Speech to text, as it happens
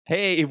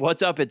Hey,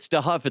 what's up? It's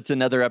DeHuff. It's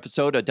another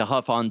episode of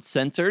DeHuff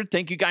Uncensored.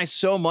 Thank you guys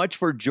so much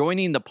for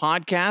joining the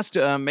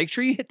podcast. Make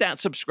sure you hit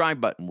that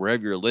subscribe button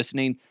wherever you're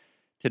listening.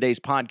 Today's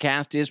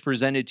podcast is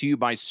presented to you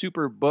by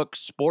Superbook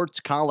Sports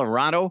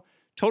Colorado,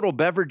 Total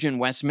Beverage in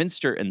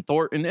Westminster and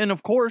Thornton, and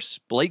of course,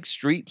 Blake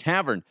Street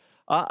Tavern.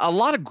 A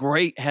lot of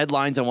great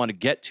headlines I want to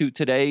get to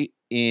today,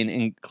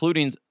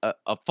 including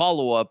a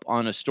follow-up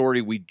on a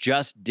story we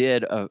just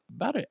did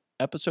about an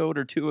episode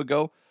or two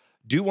ago.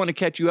 Do want to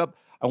catch you up.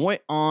 I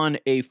went on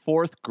a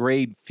fourth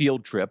grade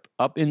field trip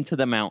up into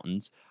the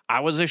mountains.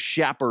 I was a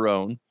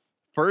chaperone.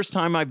 First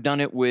time I've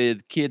done it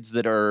with kids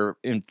that are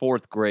in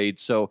fourth grade.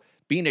 So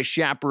being a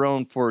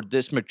chaperone for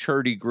this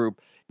maturity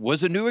group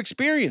was a new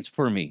experience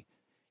for me.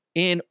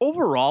 And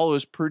overall, it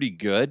was pretty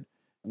good.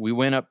 We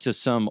went up to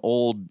some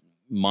old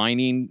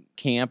mining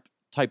camp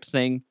type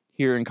thing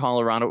here in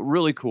Colorado.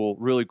 Really cool,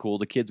 really cool.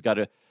 The kids got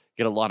to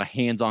get a lot of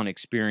hands-on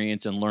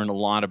experience and learn a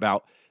lot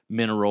about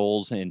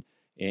minerals and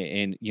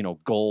you know,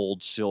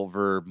 gold,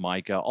 silver,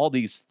 mica, all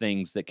these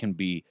things that can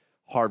be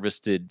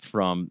harvested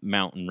from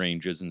mountain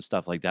ranges and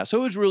stuff like that. So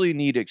it was really a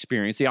neat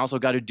experience. They also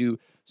got to do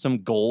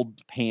some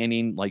gold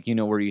panning, like, you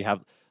know, where you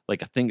have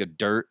like a thing of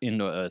dirt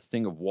into a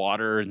thing of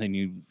water, and then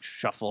you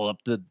shuffle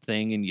up the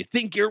thing and you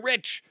think you're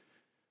rich,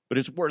 but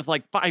it's worth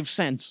like 5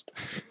 cents.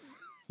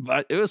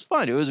 But it was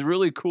fun. It was a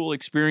really cool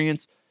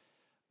experience.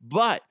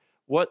 But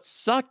what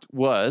sucked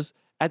was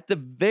at the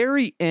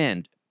very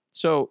end,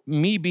 so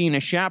me being a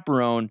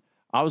chaperone,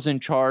 I was in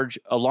charge,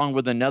 along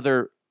with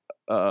another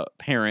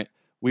parent.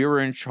 We were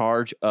in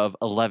charge of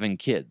 11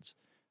 kids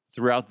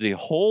throughout the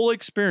whole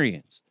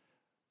experience.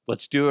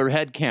 Let's do a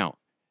head count.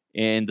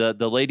 And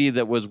the lady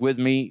that was with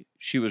me,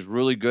 she was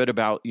really good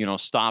about, you know,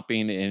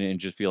 stopping and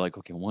just be like,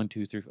 okay, 1,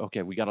 2, 3.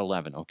 Okay, we got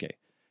 11. Okay.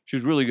 She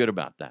was really good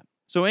about that.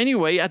 So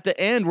anyway, at the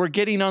end, we're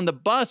getting on the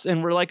bus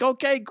and we're like,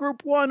 okay,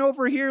 group 1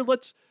 over here.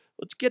 Let's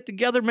get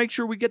together. Make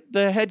sure we get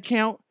the head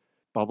count.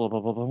 Blah, blah, blah,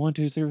 blah, blah. 1,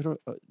 2, 3, 4,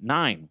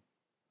 9.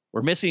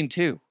 We're missing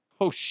 2.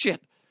 Oh,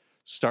 shit.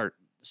 Start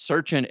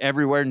searching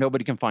everywhere.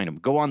 Nobody can find them.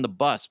 Go on the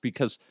bus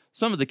because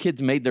some of the kids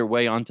made their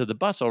way onto the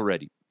bus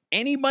already.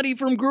 Anybody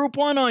from group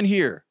 1 on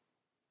here?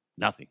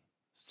 Nothing.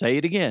 Say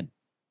it again.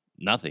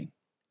 Nothing.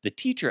 The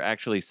teacher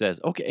actually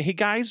says, okay, hey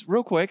guys,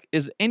 real quick,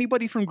 is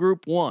anybody from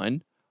group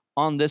 1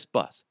 on this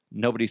bus?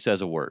 Nobody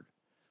says a word.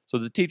 So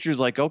the teacher's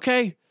like,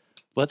 okay,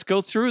 let's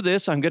go through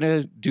this. I'm going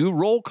to do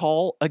roll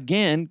call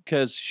again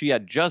because she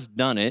had just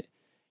done it.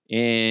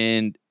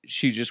 And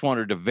she just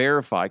wanted to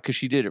verify because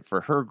she did it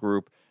for her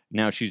group.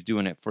 Now she's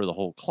doing it for the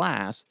whole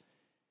class.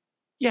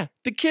 Yeah,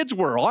 the kids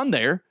were on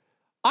there.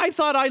 I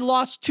thought I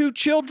lost 2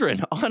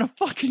 children on a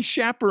fucking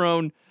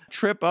chaperone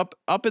trip up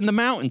in the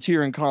mountains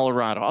here in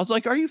Colorado. I was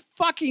like, are you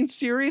fucking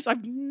serious?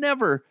 I've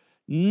never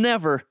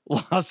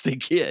lost a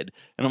kid.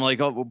 And I'm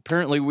like, oh, well,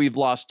 apparently we've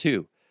lost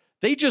 2.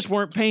 They just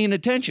weren't paying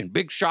attention.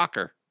 Big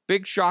shocker.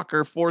 Big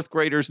shocker. Fourth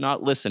graders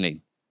not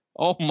listening.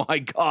 Oh my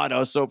God, I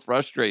was so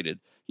frustrated.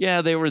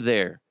 Yeah, they were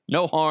there.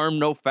 No harm,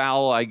 no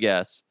foul, I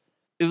guess.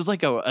 It was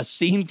like a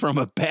scene from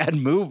a bad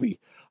movie.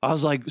 I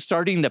was like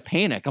starting to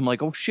panic. I'm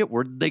like, oh shit,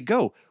 where did they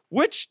go?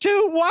 Which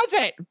 2 was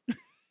it?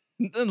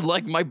 And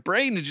like my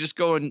brain is just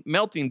going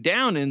melting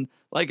down. And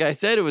like I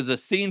said, it was a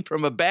scene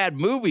from a bad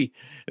movie.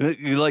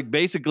 And like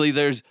basically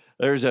there's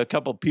a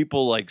couple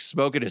people like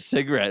smoking a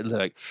cigarette. And they're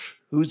like,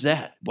 who's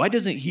that? Why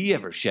doesn't he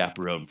ever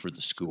chaperone for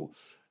the school?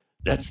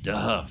 That's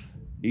DeHuff.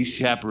 He's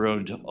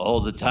chaperoned all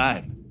the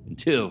time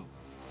until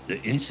the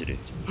incident.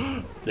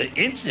 The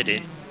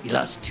incident? He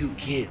lost 2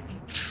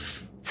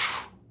 kids.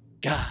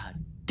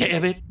 God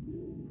damn it.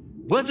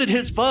 Was it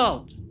his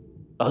fault?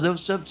 Although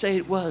some say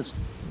it was.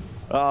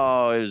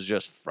 Oh, it was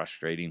just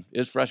frustrating. It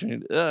was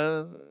frustrating.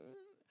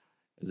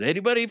 Is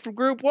anybody from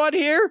group 1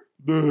 here?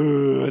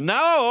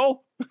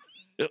 No.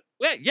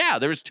 Well, yeah,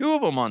 there was 2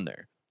 of them on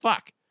there.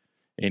 Fuck.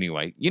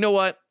 Anyway, you know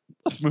what?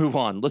 Let's move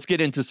on. Let's get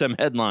into some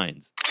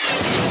headlines.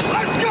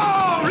 Let's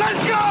go!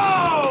 Let's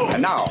go!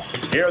 And now,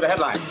 here are the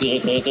headlines.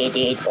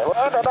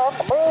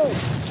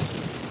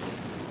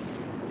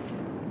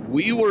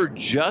 We were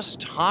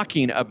just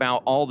talking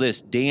about all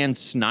this Dan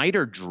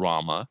Snyder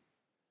drama.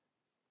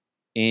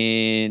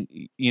 And,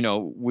 you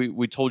know,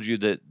 we told you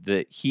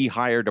that he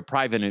hired a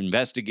private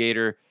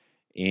investigator,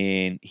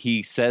 and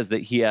he says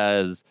that he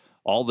has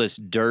all this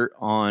dirt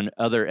on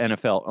other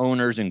NFL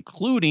owners,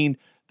 including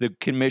the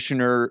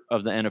commissioner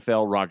of the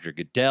NFL, Roger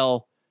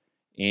Goodell.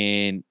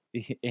 And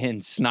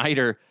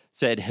Snyder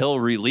said he'll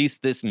release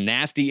this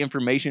nasty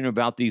information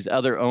about these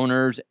other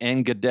owners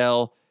and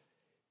Goodell.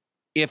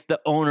 If the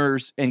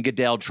owners and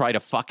Goodell try to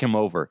fuck him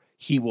over,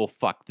 he will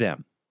fuck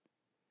them.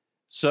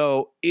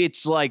 So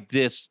it's like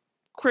this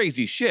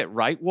crazy shit,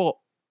 right? Well,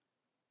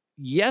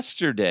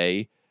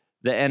 yesterday,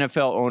 the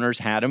NFL owners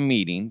had a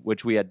meeting,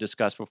 which we had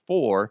discussed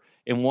before,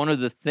 and one of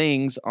the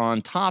things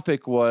on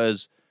topic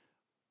was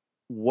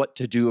what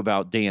to do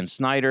about Dan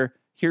Snyder.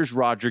 Here's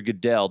Roger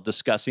Goodell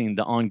discussing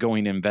the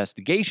ongoing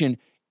investigation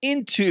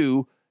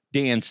into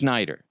Dan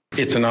Snyder.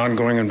 It's an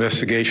ongoing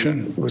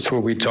investigation. That's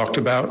what we talked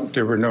about.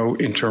 There were no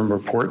interim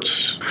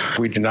reports.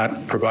 We did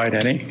not provide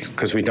any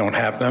because we don't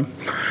have them.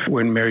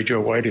 When Mary Jo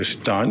White is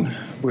done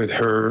with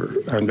her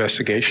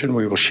investigation,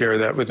 we will share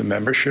that with the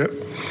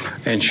membership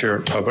and share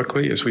it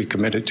publicly as we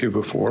committed to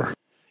before.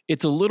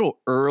 It's a little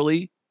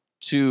early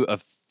to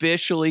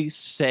officially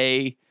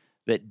say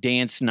that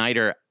Dan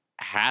Snyder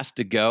has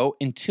to go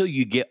until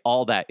you get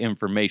all that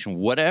information.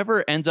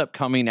 Whatever ends up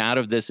coming out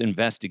of this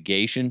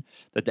investigation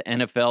that the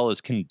NFL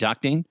is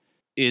conducting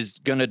is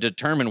going to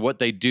determine what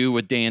they do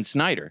with Dan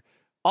Snyder.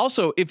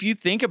 Also, if you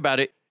think about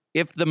it,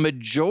 if the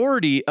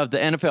majority of the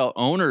NFL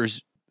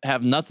owners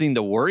have nothing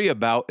to worry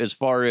about as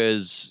far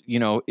as,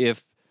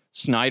 if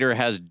Snyder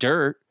has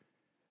dirt,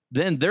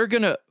 then they're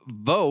going to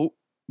vote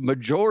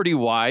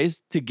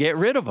majority-wise to get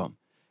rid of him.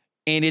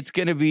 And it's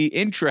going to be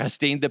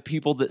interesting, the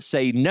people that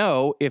say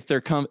no, if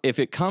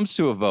it comes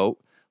to a vote,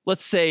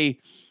 let's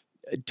say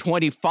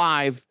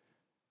 25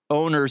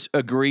 owners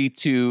agree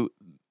to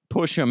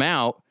push him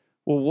out.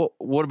 Well,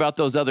 what about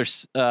those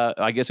others?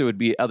 I guess it would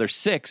be other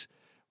 6.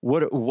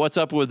 What's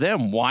up with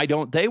them? Why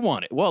don't they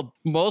want it? Well,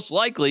 most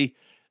likely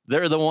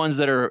they're the ones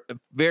that are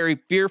very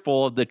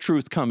fearful of the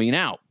truth coming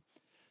out.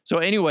 So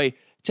anyway,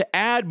 to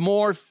add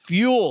more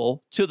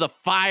fuel to the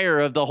fire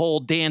of the whole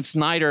Dan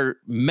Snyder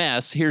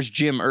mess, here's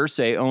Jim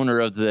Irsay, owner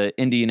of the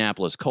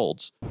Indianapolis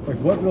Colts.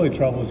 What really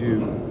troubles you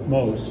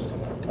most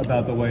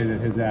about the way that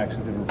his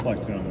actions have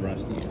reflected on the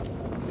rest of you?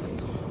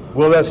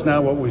 Well, that's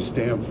not what we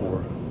stand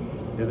for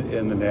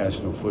in the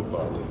National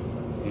Football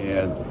League.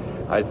 And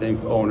I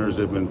think owners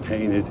have been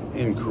painted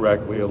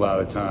incorrectly a lot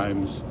of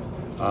times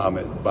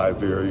by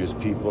various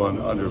people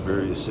under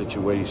various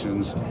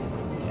situations.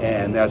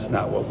 And that's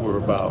not what we're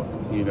about,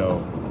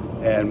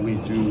 and we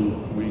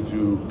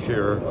do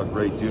care a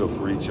great deal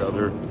for each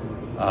other.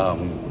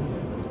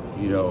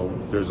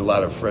 There's a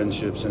lot of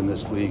friendships in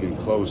this league and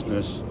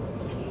closeness.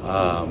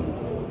 Bob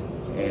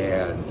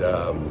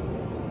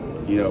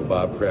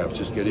Kraft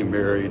just getting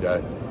married,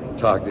 I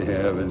talked to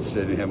him and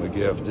sent him a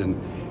gift,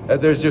 and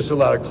there's just a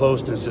lot of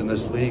closeness in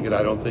this league, and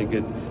I don't think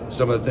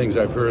some of the things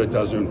I've heard, it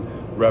doesn't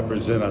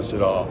represent us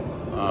at all.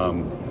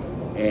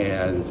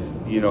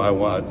 I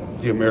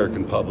want the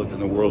American public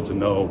and the world to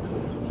know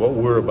what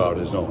we're about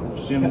as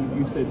owners. Jim,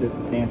 you said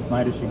that Dan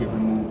Snyder should get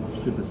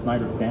removed. Should the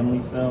Snyder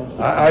family sell?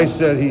 I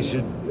said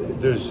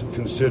there's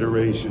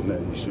consideration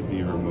that he should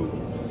be removed.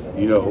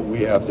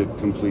 We have to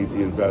complete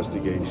the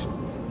investigation.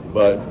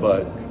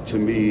 But to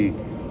me,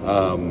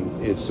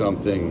 it's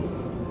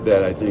something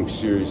that I think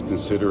serious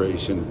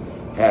consideration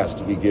has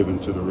to be given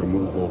to the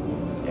removal,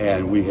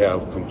 and we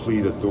have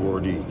complete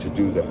authority to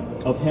do that.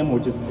 Of him or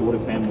just the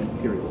family,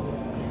 period?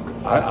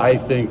 I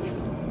think,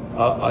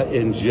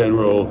 in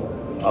general,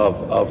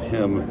 of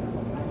him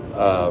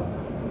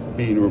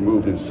being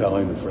removed and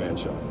selling the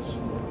franchise.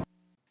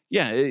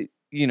 Yeah,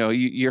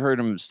 you heard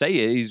him say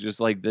it. He's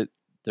just like that.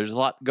 There's a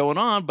lot going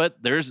on,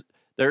 but there's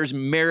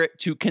merit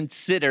to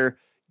consider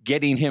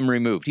getting him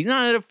removed. He's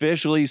not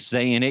officially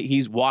saying it.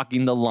 He's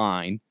walking the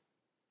line.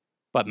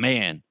 But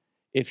man,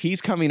 if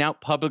he's coming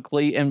out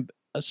publicly and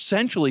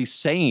essentially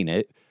saying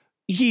it,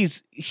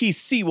 he's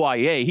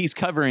CYA. He's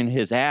covering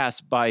his ass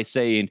by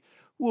saying,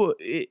 well,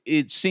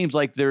 it seems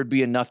like there'd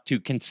be enough to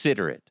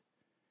consider it.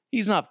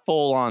 He's not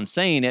full on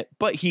saying it,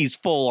 but he's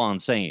full on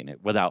saying it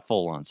without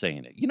full on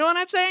saying it. You know what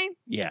I'm saying?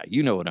 Yeah,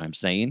 you know what I'm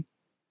saying.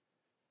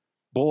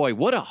 Boy,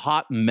 what a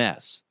hot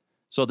mess.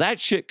 So that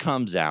shit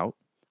comes out.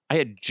 I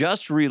had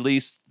just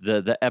released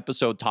the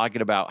episode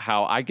talking about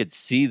how I could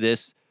see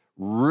this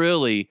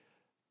really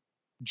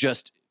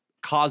just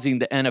causing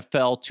the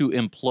NFL to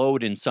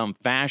implode in some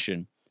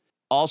fashion.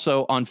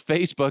 Also on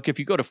Facebook, if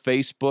you go to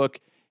Facebook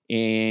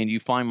and you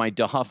find my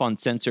DeHuff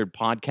Uncensored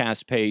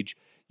podcast page,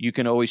 you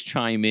can always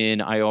chime in.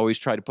 I always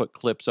try to put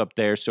clips up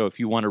there. So if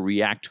you want to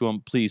react to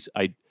them, please,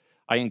 I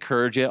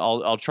encourage it.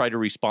 I'll try to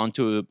respond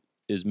to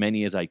as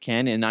many as I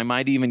can. And I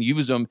might even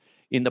use them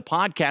in the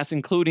podcast,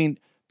 including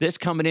this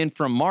coming in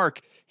from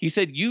Mark. He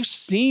said, you've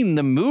seen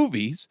the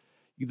movies.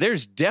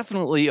 There's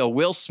definitely a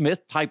Will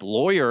Smith type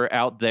lawyer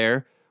out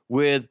there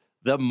with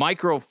the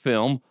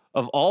microfilm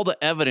of all the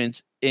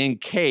evidence in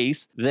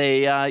case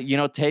they,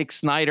 take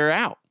Snyder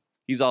out.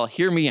 He's all,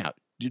 hear me out.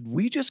 Did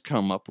we just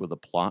come up with a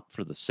plot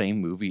for the same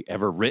movie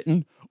ever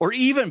written? Or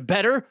even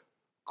better,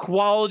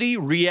 quality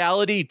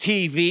reality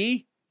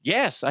TV?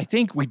 Yes, I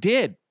think we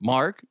did,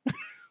 Mark.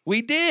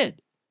 We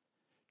did.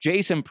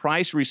 Jason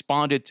Price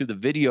responded to the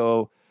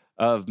video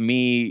of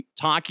me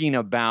talking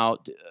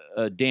about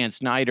Dan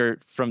Snyder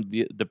from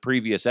the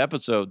previous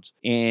episodes.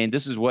 And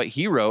this is what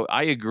he wrote.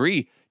 I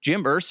agree.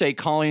 Jim Irsay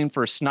calling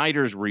for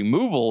Snyder's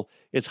removal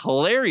is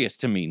hilarious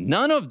to me.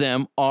 None of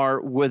them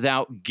are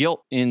without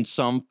guilt in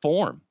some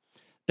form.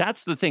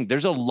 That's the thing.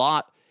 There's a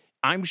lot.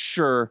 I'm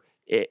sure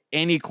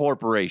any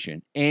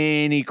corporation,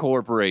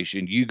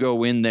 you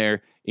go in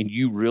there and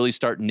you really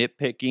start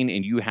nitpicking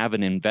and you have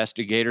an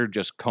investigator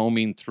just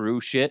combing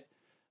through shit,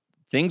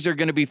 things are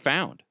going to be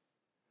found.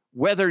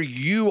 Whether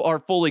you are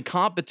fully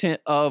competent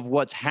of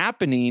what's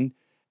happening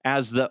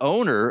as the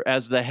owner,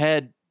 as the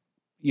head,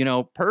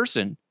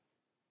 person,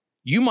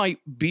 You might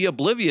be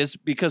oblivious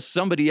because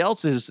somebody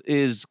else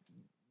is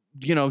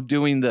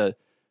doing the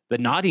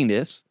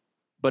naughtiness,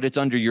 but it's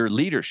under your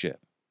leadership.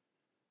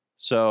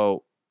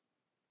 So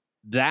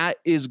that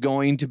is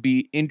going to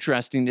be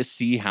interesting to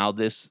see how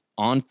this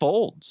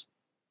unfolds.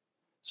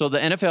 So the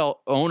NFL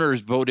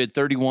owners voted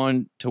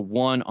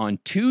 31-1 on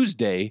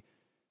Tuesday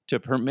to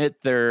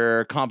permit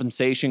their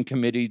compensation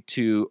committee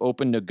to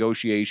open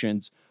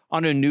negotiations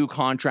on a new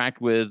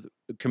contract with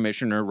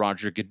Commissioner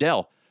Roger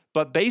Goodell.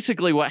 But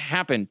basically what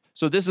happened,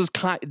 so this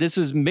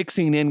is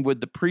mixing in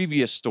with the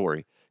previous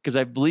story, because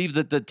I believe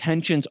that the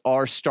tensions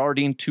are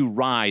starting to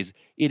rise.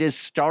 It is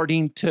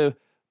starting to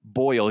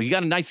boil. You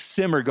got a nice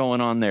simmer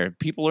going on there.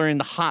 People are in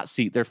the hot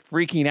seat. They're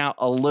freaking out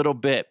a little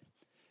bit,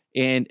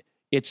 and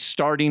it's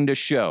starting to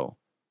show.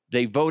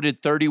 They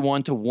voted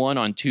 31-1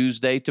 on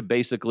Tuesday to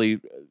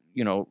basically,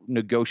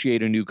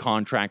 negotiate a new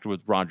contract with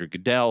Roger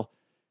Goodell.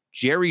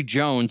 Jerry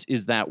Jones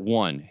is that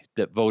one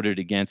that voted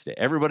against it.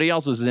 Everybody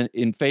else is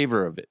in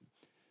favor of it.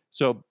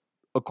 So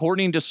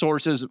according to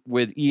sources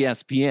with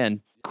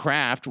ESPN,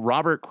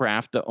 Robert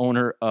Kraft, the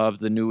owner of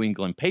the New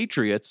England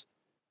Patriots,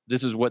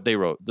 this is what they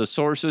wrote. The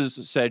sources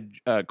said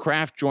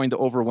Kraft joined the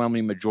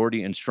overwhelming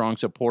majority in strong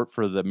support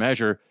for the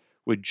measure,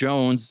 with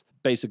Jones,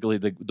 basically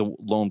the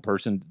lone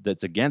person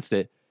that's against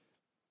it.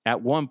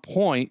 At one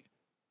point,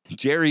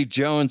 Jerry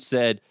Jones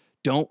said,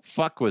 "Don't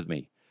fuck with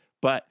me."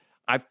 But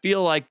I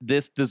feel like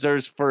this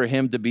deserves for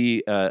him to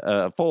be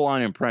a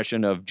full-on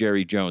impression of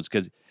Jerry Jones,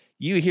 because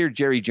you hear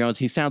Jerry Jones,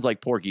 he sounds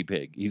like Porky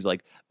Pig. He's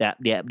like, yep,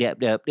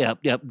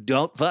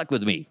 don't fuck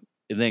with me.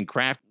 And then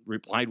Kraft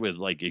replied with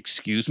like,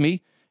 "Excuse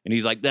me?" And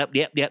he's like,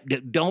 yep,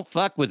 don't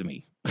fuck with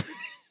me.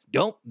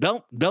 don't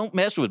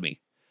mess with me.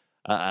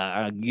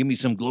 Give me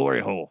some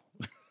glory hole.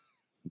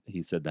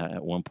 He said that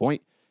at one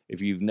point. If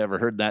you've never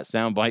heard that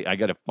soundbite, I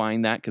got to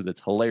find that because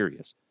it's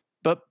hilarious.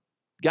 But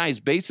guys,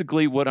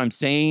 basically what I'm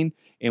saying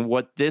and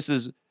what this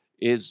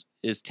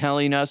is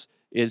telling us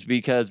is,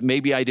 because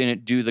maybe I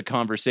didn't do the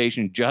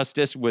conversation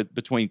justice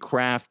between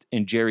Kraft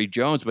and Jerry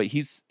Jones, but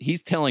he's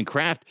telling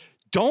Kraft,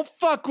 "Don't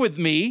fuck with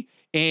me."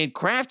 And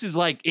Kraft is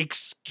like,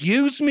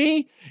 "Excuse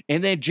me?"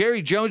 And then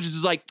Jerry Jones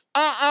is like,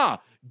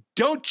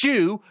 "Don't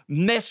you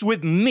mess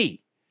with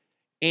me."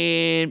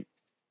 And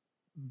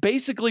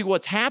basically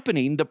what's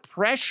happening, the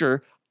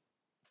pressure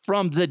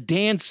from the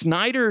Dan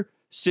Snyder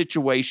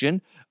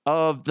situation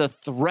of the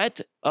threat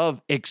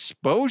of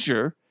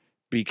exposure,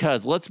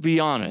 because let's be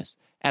honest,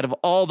 out of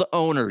all the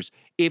owners,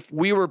 if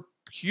we were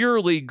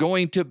purely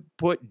going to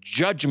put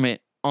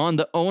judgment on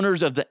the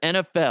owners of the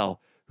NFL,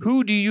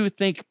 who do you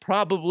think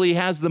probably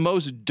has the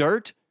most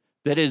dirt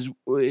that is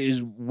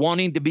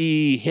wanting to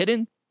be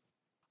hidden?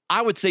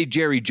 I would say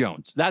Jerry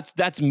Jones.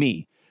 That's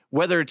me.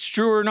 Whether it's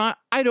true or not,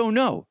 I don't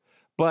know.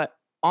 But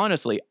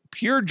honestly,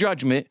 pure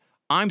judgment,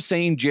 I'm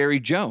saying Jerry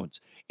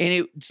Jones.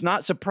 And it's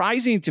not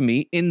surprising to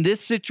me in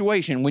this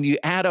situation, when you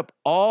add up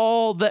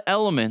all the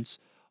elements,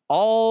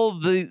 all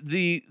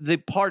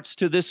the parts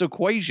to this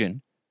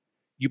equation,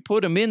 you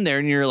put them in there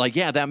and you're like,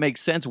 yeah, that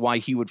makes sense why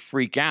he would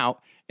freak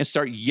out and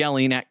start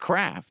yelling at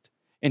Kraft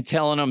and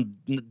telling him,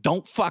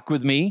 "Don't fuck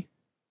with me."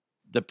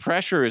 The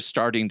pressure is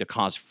starting to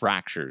cause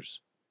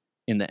fractures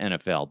in the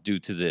NFL due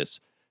to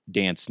this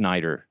Dan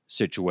Snyder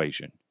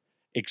situation.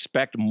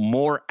 Expect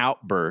more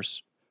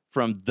outbursts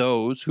from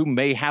those who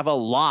may have a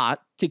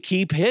lot to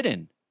keep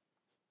hidden,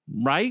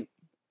 right?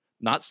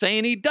 Not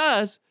saying he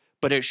does,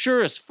 but it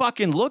sure as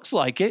fucking looks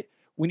like it.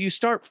 When you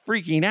start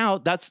freaking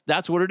out,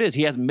 that's what it is.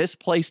 He has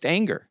misplaced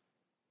anger.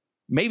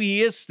 Maybe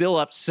he is still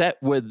upset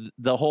with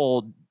the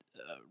whole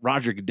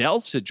Roger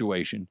Goodell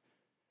situation,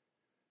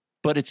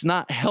 but it's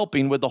not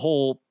helping with the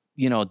whole,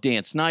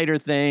 Dan Snyder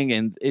thing,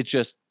 and it's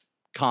just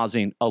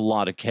causing a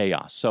lot of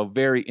chaos. So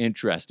very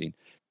interesting.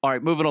 All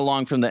right, moving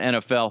along from the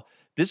NFL.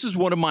 This is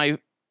one of my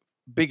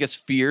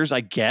biggest fears,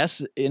 I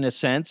guess, in a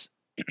sense.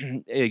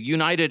 A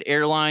United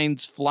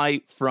Airlines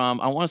flight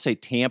from, I want to say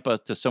Tampa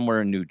to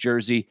somewhere in New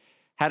Jersey,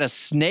 had a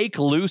snake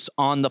loose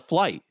on the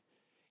flight,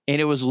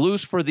 and it was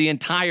loose for the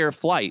entire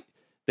flight.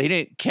 They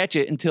didn't catch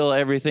it until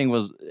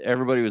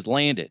everybody was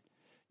landed.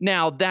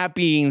 Now, that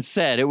being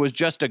said, it was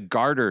just a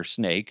garter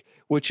snake,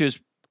 which is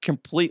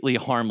completely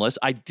harmless.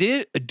 I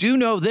do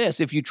know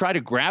this: if you try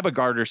to grab a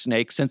garter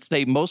snake, since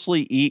they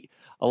mostly eat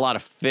a lot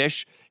of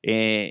fish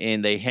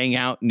and they hang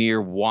out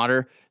near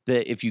water,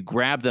 that if you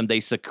grab them,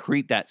 they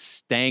secrete that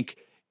stank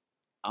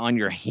on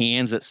your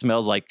hands that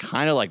smells like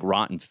kind of like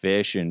rotten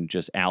fish and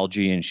just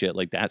algae and shit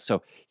like that.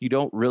 So you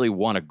don't really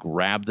want to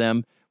grab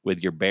them with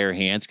your bare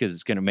hands because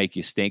it's going to make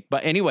you stink.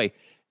 But anyway,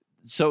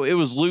 so it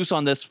was loose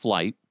on this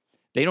flight.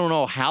 They don't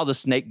know how the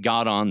snake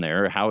got on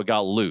there, how it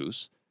got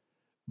loose,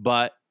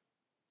 but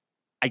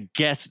I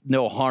guess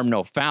no harm,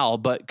 no foul.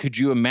 But could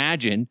you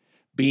imagine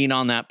being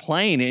on that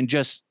plane and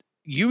just,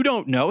 you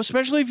don't know,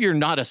 especially if you're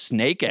not a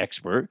snake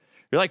expert,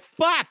 you're like,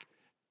 fuck.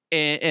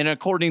 And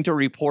according to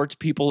reports,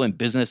 people in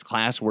business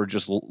class were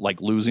just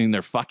like losing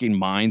their fucking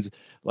minds,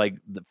 like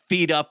the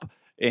feet up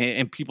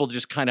and people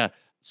just kind of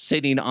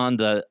sitting on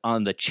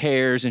the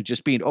chairs and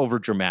just being over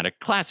dramatic.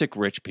 Classic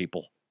rich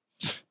people.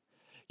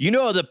 You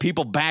know, the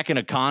people back in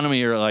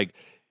economy are like,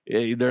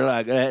 they're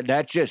like,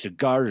 that's just a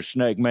garter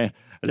snake, man.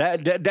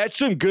 That's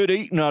some good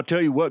eating. I'll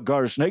tell you what,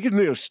 garter snake is a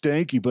little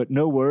stinky, but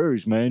no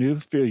worries, man. It'll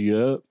fill you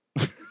up.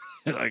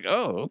 Like,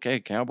 oh,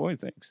 okay, cowboy,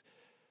 thanks.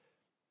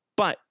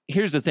 But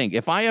here's the thing.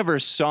 If I ever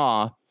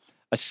saw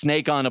a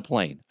snake on a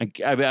plane,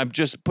 I'm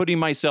just putting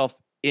myself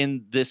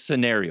in this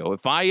scenario.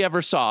 If I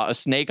ever saw a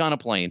snake on a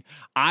plane,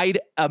 I'd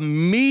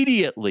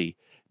immediately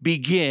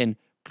begin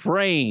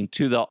praying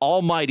to the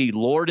almighty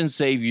Lord and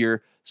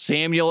Savior,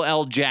 Samuel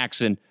L.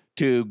 Jackson,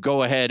 to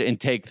go ahead and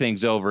take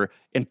things over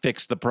and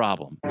fix the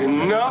problem.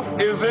 Enough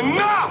is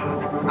enough!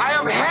 I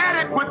have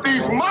had it with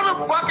these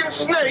motherfucking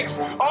snakes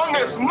on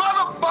this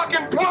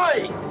motherfucking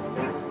plane!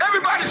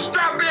 Everybody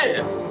strap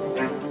in!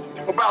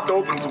 I'm about to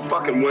open some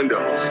fucking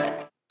windows.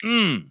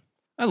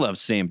 I love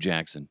Sam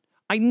Jackson.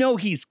 I know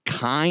he's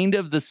kind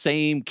of the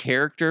same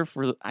character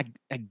I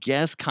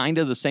guess kind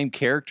of the same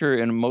character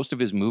in most of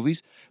his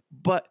movies,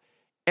 but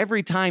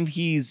every time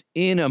he's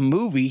in a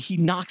movie, he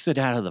knocks it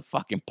out of the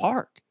fucking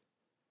park.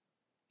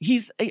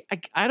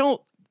 I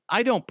don't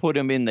put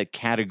him in the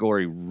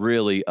category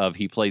really of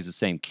he plays the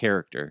same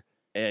character.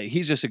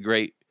 He's just a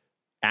great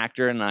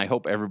actor, and I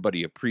hope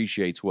everybody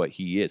appreciates what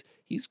he is.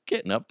 He's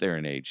getting up there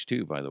in age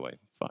too, by the way.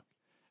 Fuck.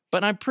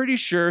 But I'm pretty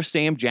sure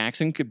Sam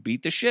Jackson could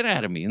beat the shit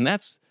out of me, and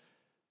that's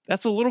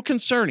a little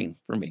concerning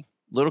for me.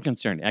 A little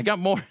concerning. I got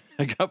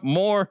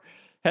more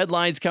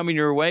headlines coming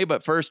your way,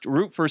 but first,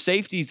 root for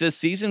safeties this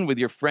season with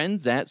your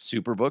friends at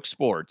Superbook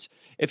Sports.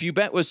 If you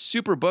bet with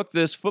Superbook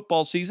this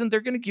football season,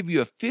 they're going to give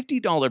you a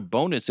 $50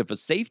 bonus if a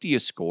safety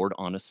is scored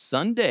on a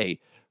Sunday.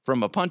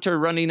 From a punter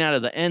running out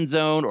of the end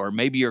zone, or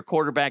maybe your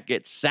quarterback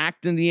gets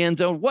sacked in the end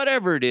zone,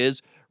 whatever it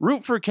is,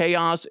 root for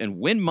chaos and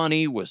win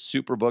money with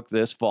Superbook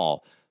this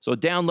fall. So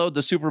download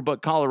the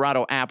Superbook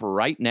Colorado app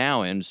right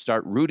now and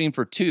start rooting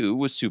for two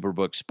with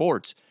Superbook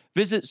Sports.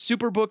 Visit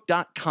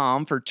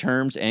superbook.com for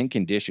terms and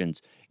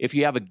conditions. If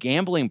you have a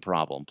gambling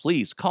problem,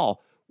 please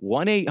call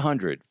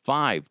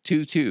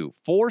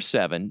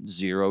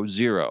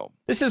 1-800-522-4700.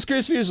 This is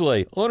Chris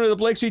Fuseli, owner of the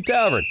Blake Street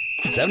Tavern.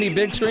 70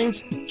 big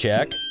screens?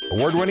 Check.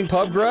 Award-winning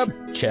pub grub?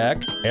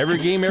 Check. Every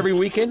game, every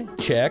weekend?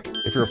 Check.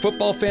 If you're a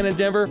football fan in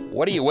Denver,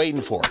 what are you waiting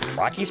for?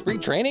 Rocky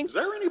Spring training? Is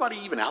there anybody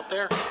even out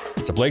there?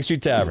 It's the Blake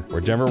Street Tavern, where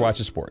Denver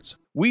watches sports.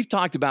 We've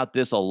talked about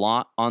this a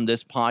lot on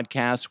this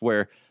podcast,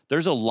 where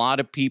there's a lot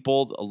of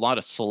people, a lot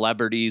of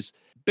celebrities.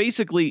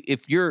 Basically,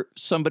 if you're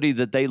somebody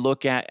that they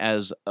look at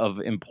as of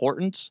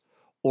importance,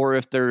 or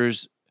if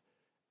there's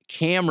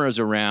cameras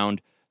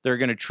around, they're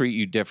going to treat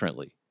you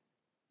differently.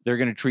 They're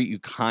going to treat you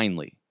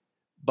kindly.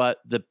 But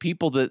the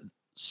people that,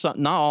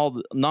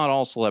 not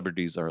all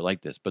celebrities are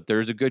like this, but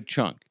there's a good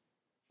chunk.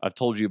 I've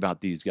told you about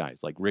these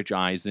guys, like Rich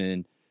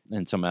Eisen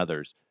and some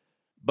others.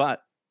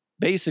 But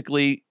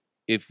basically,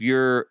 if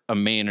you're a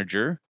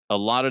manager, a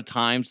lot of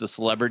times the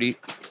celebrity,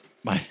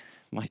 my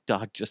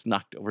dog just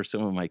knocked over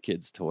some of my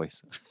kids'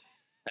 toys.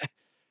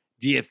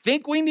 Do you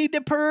think we need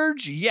to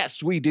purge?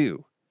 Yes, we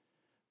do.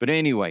 But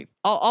anyway,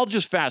 I'll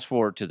just fast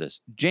forward to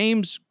this.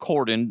 James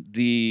Corden,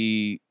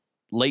 the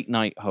late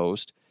night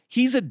host,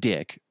 he's a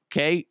dick,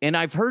 okay? And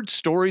I've heard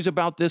stories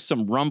about this,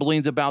 some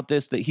rumblings about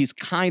this, that he's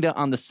kind of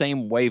on the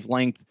same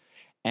wavelength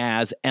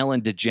as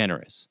Ellen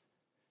DeGeneres.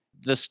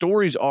 The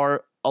stories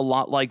are a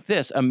lot like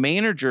this. A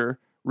manager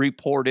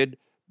reported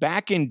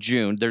back in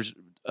June, there's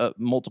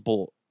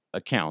multiple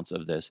accounts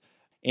of this,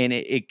 and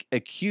it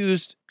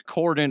accused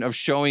Corden of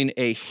showing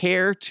a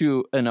hair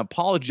to an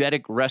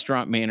apologetic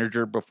restaurant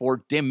manager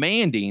before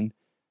demanding,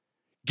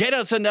 "Get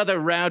us another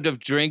round of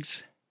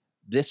drinks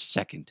this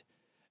second,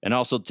 and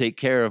also take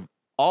care of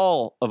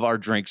all of our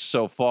drinks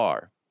so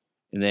far."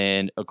 And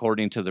then,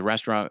 according to the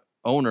restaurant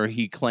owner,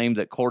 he claimed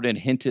that Corden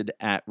hinted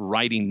at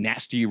writing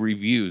nasty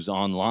reviews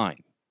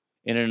online.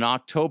 In an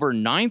October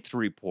 9th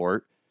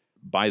report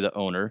by the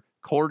owner,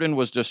 Corden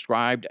was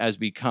described as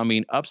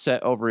becoming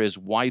upset over his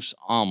wife's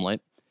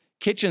omelet.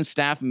 Kitchen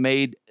staff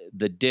made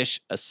the dish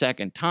a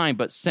second time,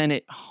 but sent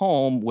it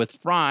home with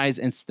fries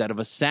instead of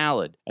a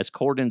salad, as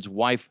Corden's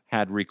wife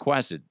had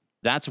requested.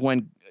 That's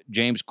when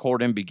James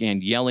Corden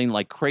began yelling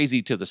like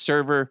crazy to the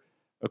server,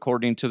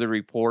 according to the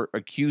report,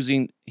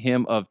 accusing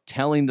him of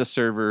telling the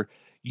server,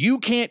 "You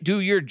can't do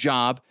your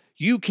job.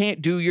 You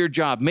can't do your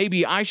job.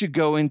 Maybe I should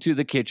go into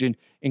the kitchen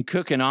and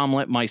cook an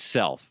omelet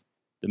myself."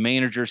 The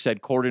manager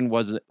said Corden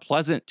wasn't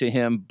pleasant to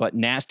him, but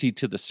nasty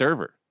to the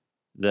server.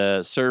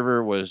 The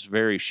server was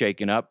very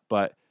shaken up,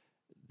 but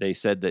they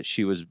said that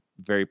she was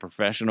very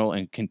professional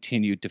and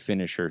continued to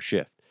finish her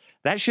shift.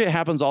 That shit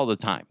happens all the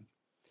time.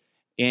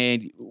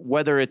 And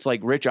whether it's like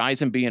Rich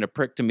Eisen being a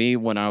prick to me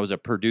when I was a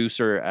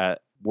producer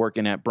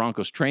working at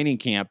Broncos training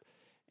camp,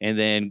 and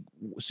then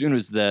as soon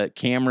as the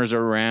cameras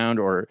are around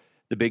or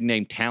the big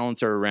name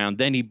talents are around,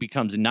 then he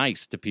becomes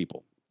nice to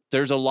people.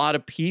 There's a lot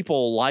of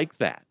people like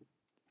that.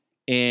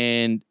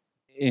 And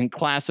in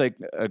classic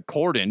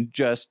Corden,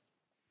 just,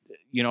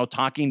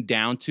 talking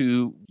down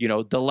to,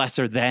 the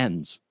lesser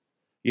thans,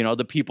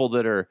 the people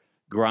that are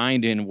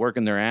grinding,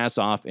 working their ass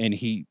off. And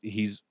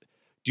he's,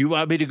 "Do you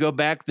want me to go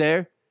back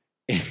there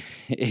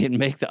and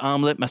make the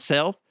omelet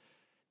myself?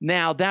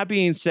 Now, that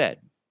being said,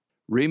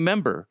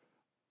 remember,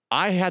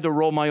 I had to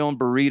roll my own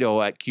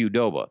burrito at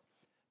Qdoba,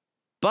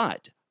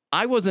 but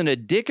I wasn't a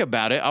dick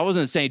about it. I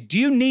wasn't saying, do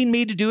you need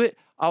me to do it?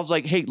 I was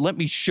like, hey, let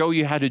me show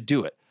you how to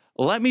do it.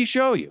 Let me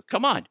show you.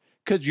 Come on,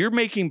 because you're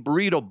making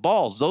burrito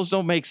balls. Those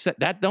don't make sense.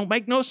 That don't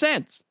make no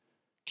sense.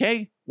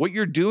 Okay? What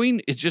you're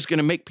doing is just going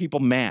to make people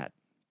mad.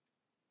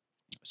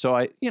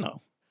 So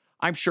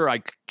I'm sure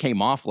I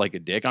came off like a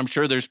dick. I'm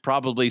sure there's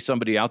probably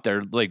somebody out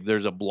there, like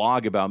there's a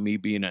blog about me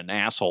being an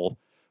asshole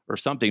or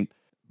something,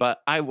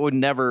 but I would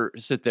never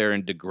sit there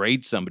and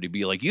degrade somebody,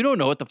 be like, you don't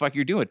know what the fuck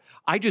you're doing.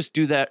 I just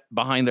do that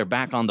behind their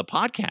back on the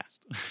podcast.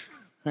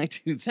 I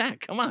do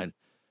that. Come on.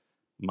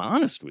 I'm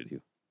honest with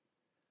you.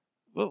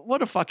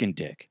 What a fucking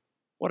dick.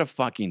 What a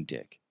fucking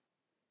dick.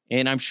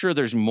 And I'm sure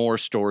there's more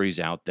stories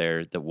out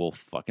there that we'll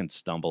fucking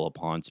stumble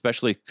upon,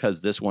 especially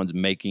because this one's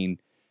making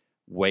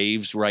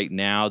waves right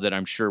now that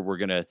I'm sure we're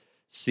going to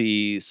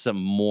see some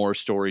more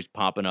stories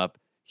popping up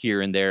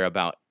here and there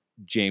about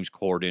James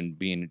Corden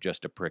being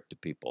just a prick to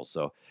people.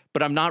 So,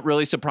 but I'm not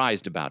really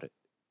surprised about it,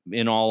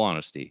 in all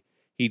honesty.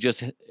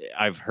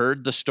 I've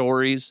heard the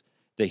stories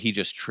that he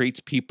just treats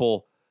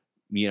people,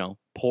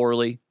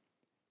 poorly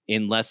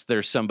unless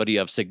there's somebody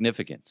of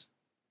significance.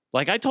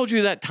 Like I told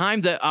you that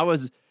time that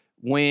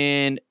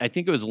when I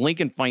think it was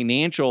Lincoln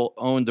Financial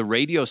owned the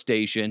radio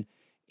station,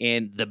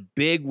 and the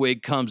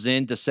bigwig comes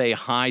in to say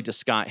hi to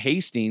Scott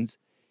Hastings,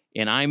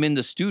 and I'm in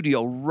the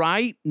studio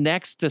right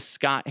next to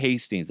Scott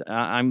Hastings.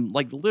 I'm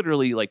like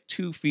literally like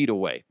 2 feet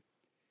away.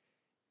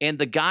 And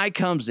the guy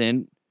comes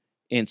in,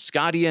 and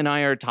Scotty and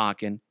I are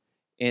talking,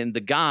 and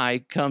the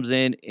guy comes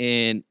in,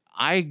 and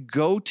I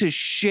go to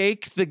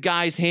shake the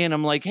guy's hand.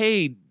 I'm like,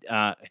 hey,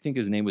 I think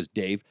his name was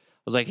Dave.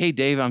 I was like, hey,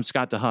 Dave, I'm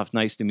Scott DeHuff.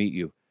 Nice to meet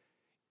you.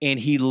 And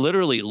he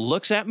literally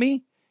looks at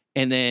me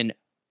and then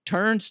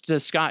turns to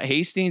Scott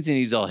Hastings, and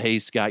he's all, hey,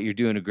 Scott, you're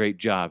doing a great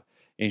job,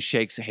 and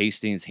shakes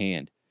Hastings'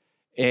 hand.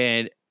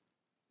 And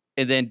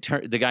then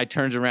the guy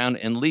turns around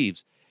and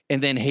leaves.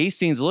 And then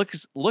Hastings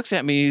looks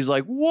at me, and he's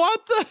like,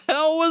 what the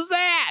hell was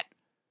that?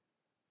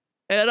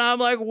 And I'm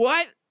like,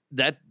 what?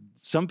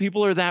 Some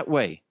people are that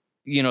way.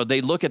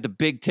 They look at the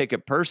big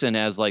ticket person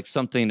as like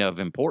something of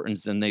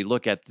importance, and they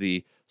look at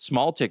the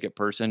small ticket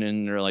person,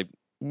 and they're like,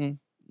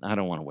 I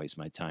don't want to waste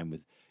my time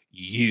with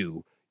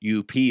you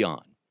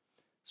peon.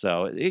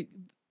 So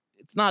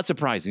it's not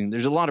surprising.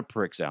 There's a lot of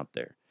pricks out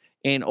there.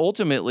 And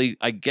ultimately,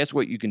 I guess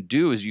what you can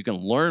do is you can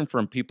learn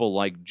from people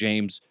like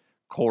James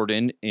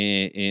Corden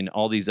and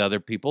all these other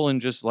people,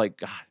 and just like,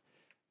 God,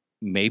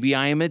 maybe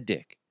I am a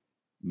dick.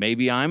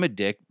 Maybe I'm a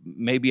dick.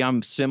 Maybe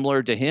I'm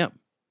similar to him.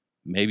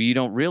 Maybe you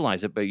don't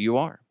realize it, but you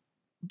are.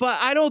 But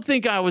I don't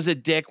think I was a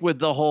dick with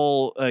the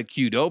whole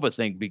Qdoba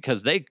thing,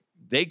 because they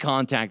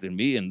contacted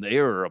me and they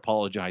were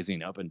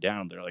apologizing up and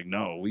down. They're like,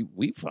 no,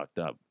 we fucked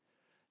up.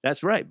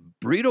 That's right.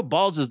 Burrito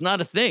balls is not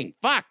a thing.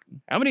 Fuck.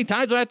 How many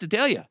times do I have to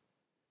tell you?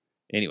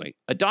 Anyway,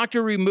 a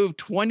doctor removed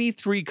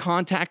 23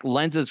 contact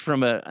lenses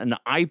from an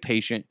eye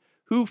patient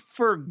who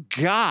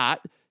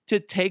forgot to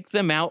take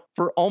them out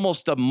for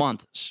almost a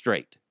month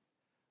straight.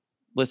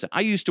 Listen, I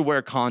used to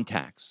wear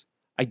contacts.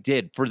 I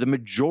did for the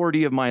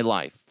majority of my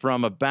life.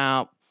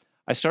 I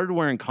started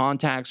wearing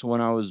contacts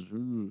when I was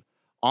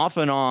off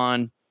and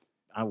on,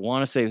 I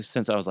want to say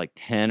since I was like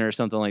 10 or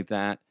something like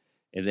that.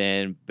 And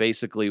then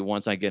basically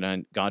once I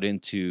got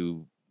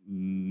into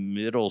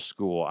middle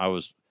school, I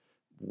was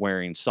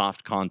wearing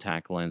soft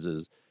contact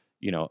lenses,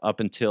 up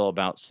until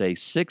about, say,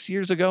 6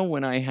 years ago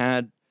when I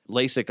had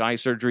LASIK eye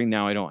surgery.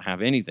 Now I don't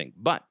have anything.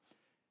 But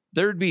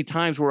there'd be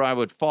times where I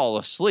would fall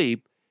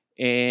asleep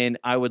and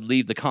I would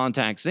leave the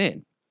contacts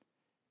in.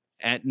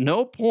 At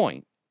no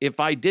point, if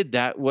I did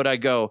that, would I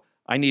go,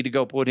 I need to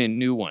go put in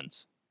new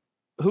ones.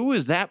 Who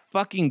is that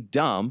fucking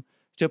dumb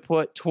to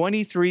put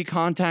 23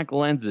 contact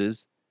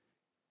lenses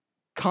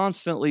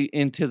constantly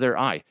into their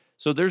eye?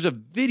 So there's a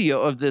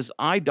video of this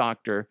eye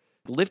doctor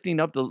lifting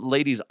up the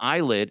lady's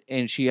eyelid,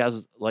 and she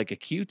has like a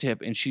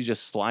Q-tip, and she's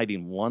just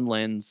sliding one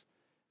lens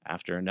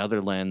after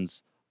another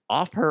lens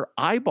off her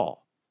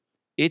eyeball.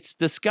 It's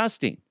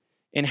disgusting.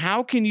 And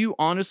how can you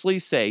honestly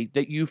say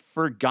that you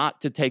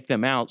forgot to take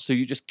them out, so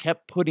you just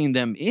kept putting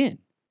them in?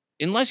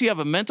 Unless you have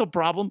a mental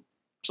problem,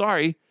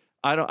 sorry,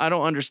 I don't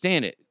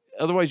understand it.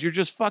 Otherwise, you're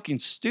just fucking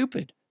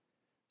stupid.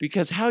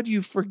 Because how do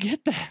you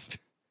forget that?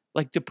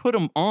 Like, to put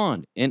them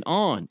on and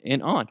on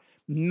and on.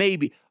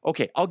 Maybe,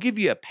 okay, I'll give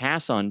you a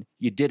pass on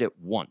you did it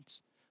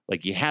once.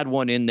 Like you had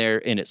one in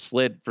there and it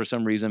slid for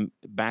some reason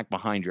back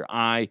behind your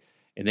eye.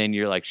 And then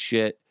you're like,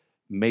 shit,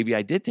 maybe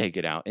I did take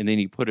it out. And then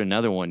you put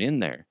another one in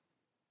there,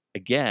 I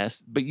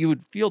guess. But you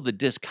would feel the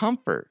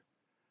discomfort.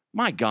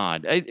 My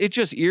God, it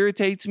just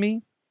irritates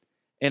me.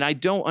 And I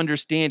don't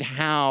understand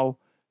how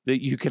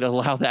that you could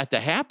allow that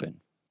to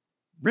happen.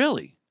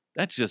 Really,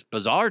 that's just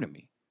bizarre to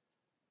me.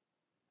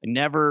 I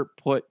never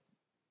put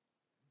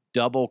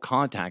double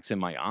contacts in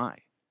my eye.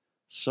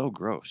 So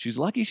gross. She's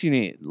lucky she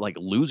didn't like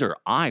lose her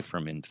eye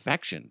from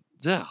infection.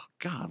 Oh,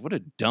 God, what a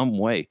dumb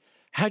way.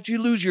 How'd you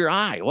lose your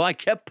eye? Well, I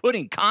kept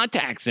putting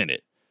contacts in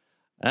it.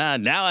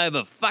 Now I'm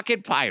a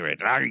fucking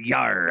pirate. Arr,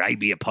 yar, I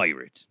be a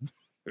pirate.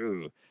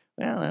 Ooh.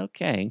 Well,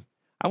 okay.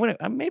 I want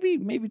to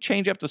maybe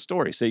change up the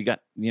story. So you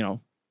got,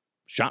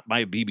 shot by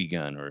a BB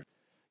gun, or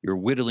you're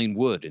whittling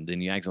wood and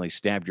then you accidentally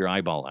stabbed your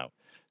eyeball out.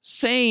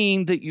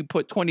 Saying that you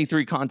put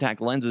 23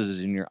 contact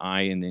lenses in your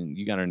eye and then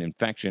you got an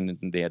infection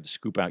and they had to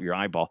scoop out your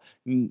eyeball.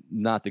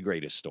 Not the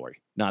greatest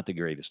story. Not the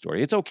greatest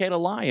story. It's okay to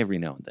lie every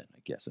now and then, I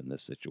guess, in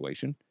this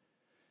situation.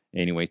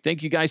 Anyway,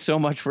 thank you guys so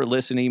much for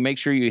listening. Make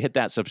sure you hit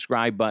that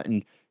subscribe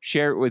button.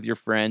 Share it with your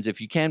friends.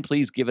 If you can,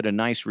 please give it a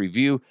nice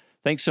review.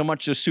 Thanks so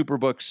much to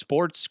Superbook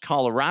Sports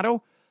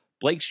Colorado,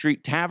 Blake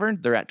Street Tavern.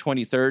 They're at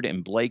 23rd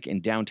and Blake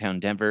in downtown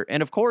Denver.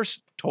 And, of course,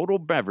 Total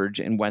Beverage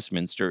in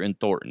Westminster and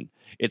Thornton.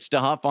 It's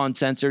DeHuff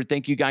Uncensored.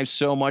 Thank you guys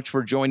so much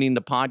for joining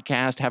the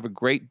podcast. Have a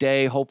great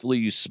day. Hopefully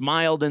you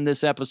smiled in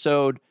this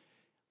episode.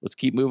 Let's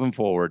keep moving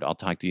forward. I'll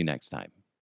talk to you next time.